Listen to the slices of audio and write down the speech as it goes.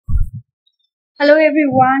Hello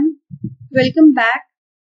everyone, welcome back.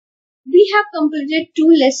 We have completed two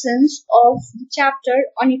lessons of the chapter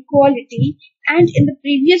on equality, and in the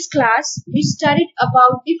previous class we studied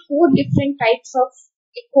about the four different types of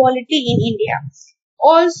equality in India.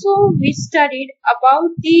 Also we studied about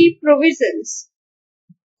the provisions,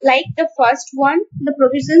 like the first one, the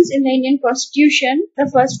provisions in the Indian Constitution. The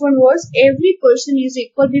first one was every person is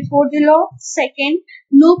equal before the law. Second,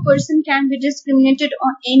 no person can be discriminated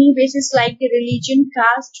on any basis like the religion,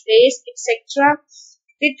 caste, race, etc.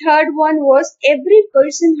 The third one was every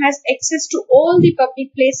person has access to all the public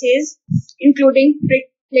places, including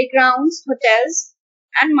playgrounds, hotels,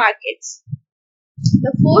 and markets.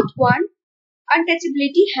 The fourth one,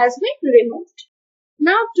 untouchability has been removed.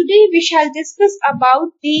 Now today we shall discuss about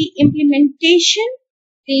the implementation,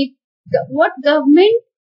 what government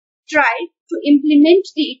tried to implement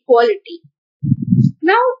the equality.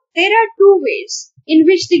 Now there are two ways in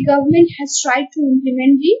which the government has tried to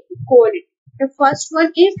implement the equality. The first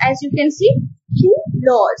one is, as you can see, through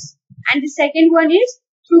laws, and the second one is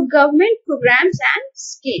through government programs and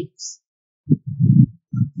schemes.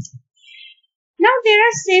 Now there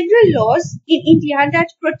are several laws in India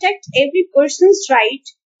that protect every person's right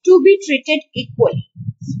to be treated equally.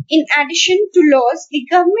 In addition to laws, the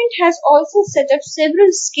government has also set up several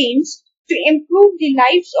schemes to improve the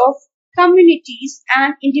lives of communities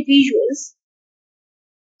and individuals.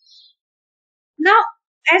 Now,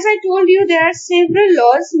 as I told you, there are several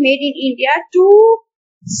laws made in India to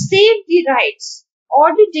save the rights or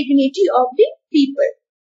the dignity of the people.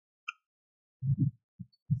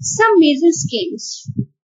 Some major schemes.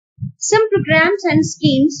 Some programs and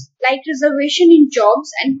schemes like reservation in jobs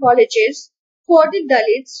and colleges for the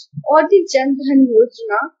Dalits or the Jan Dhan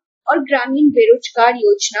Yojana or Gramin Berojgar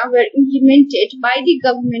Yojana were implemented by the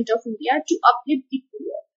government of India to uplift the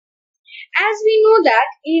poor. As we know that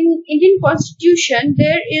in Indian Constitution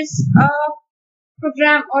there is a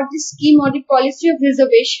program or the scheme or the policy of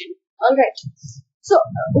reservation. Alright. So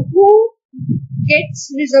who gets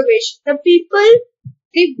reservation? The people,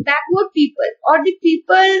 the backward people or the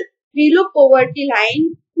people below poverty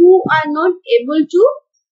line who are not able to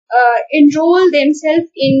enroll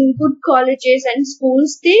themselves in good colleges and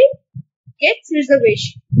schools, they get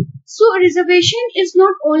reservation. So reservation is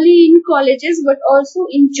not only in colleges but also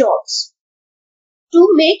in jobs to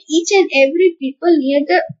make each and every people near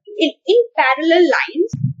the in parallel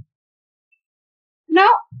lines.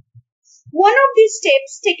 Now, one of these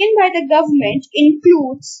steps taken by the government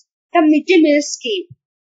includes the midday meal scheme.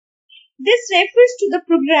 This refers to the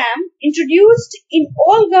program introduced in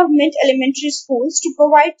all government elementary schools to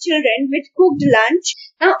provide children with cooked lunch.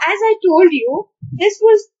 Now, as I told you, this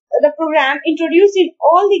was the program introduced in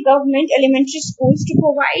all the government elementary schools to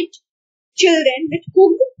provide children with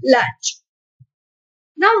cooked lunch.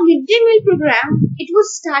 Now, midday meal program, it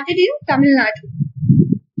was started in Tamil Nadu.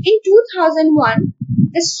 In 2001,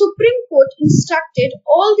 the Supreme Court instructed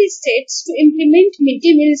all the states to implement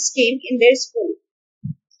midday meal scheme in their school.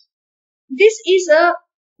 This is a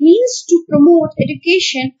means to promote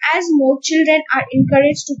education as more children are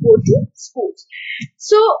encouraged to go to schools.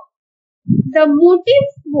 So the motive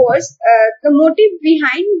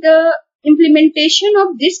behind the implementation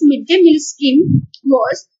of this midday meal scheme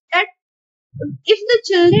was that if the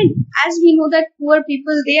children, as we know that poor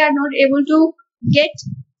people, they are not able to get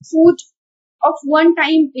food of one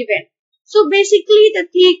time event. So basically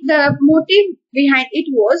the motive behind it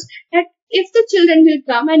was that if the children will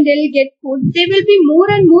come and they will get food, they will be more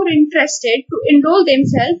and more interested to enroll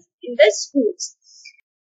themselves in the schools.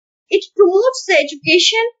 It promotes the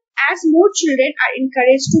education as more children are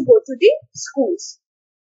encouraged to go to the schools.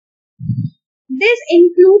 This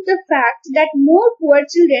includes the fact that more poor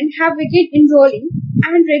children have begun enrolling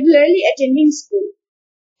and regularly attending school.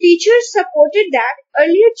 Teachers supported that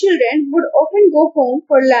earlier children would often go home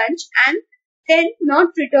for lunch and then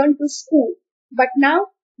not return to school. But now,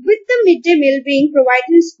 with the midday meal being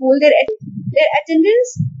provided in school, their attendance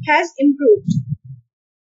has improved.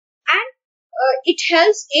 And it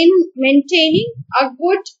helps in maintaining a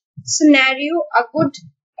good scenario, a good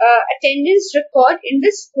attendance record in the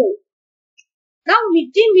school. Now,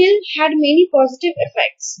 midday meal had many positive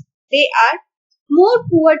effects. They are: more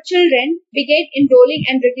poor children began enrolling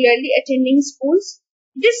and regularly attending schools.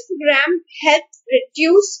 This program helped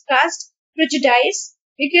reduce caste prejudice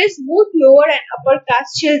because both lower and upper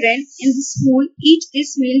caste children in the school eat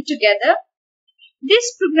this meal together.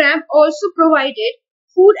 This program also provided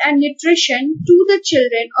food and nutrition to the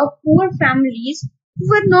children of poor families who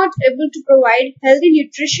were not able to provide healthy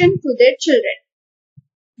nutrition to their children.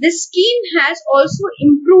 The scheme has also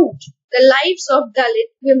improved the lives of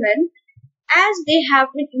Dalit women as they have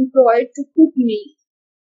been employed to cook meals.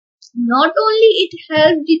 Not only it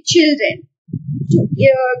helped the children to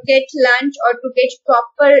get lunch or to get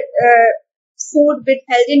proper food with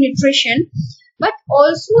healthy nutrition, but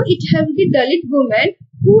also it helped the Dalit women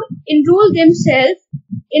who enroll themselves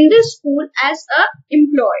in the school as a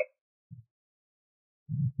employee.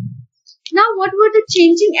 Now, what were the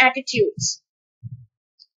changing attitudes?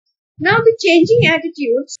 Now, the changing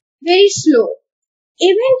attitudes very slow.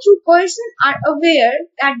 Even though persons are aware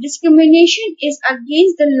that discrimination is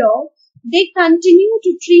against the law, they continue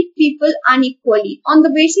to treat people unequally on the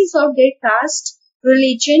basis of their caste,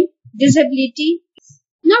 religion, disability.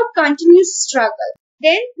 Now, continuous struggle.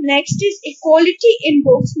 Then, next is equality in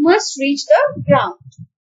books must reach the ground.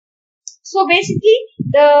 So, basically,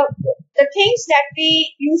 the things that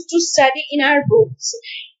we used to study in our books,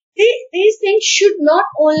 these things should not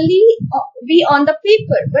only be on the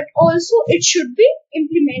paper, but also it should be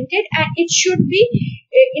implemented and it should be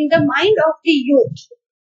in the mind of the youth.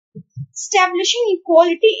 Establishing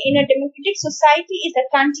equality in a democratic society is a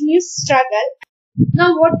continuous struggle.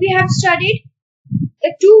 Now, what we have studied,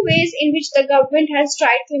 the two ways in which the government has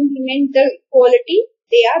tried to implement the equality,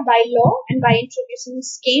 they are by law and by introducing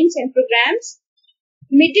schemes and programs.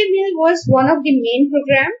 Midday meal was one of the main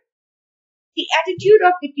programs. The attitude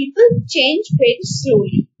of the people changed very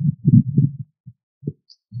slowly.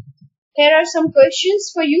 Here are some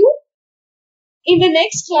questions for you. In the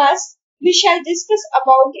next class, we shall discuss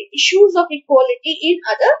about the issues of equality in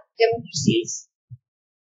other democracies.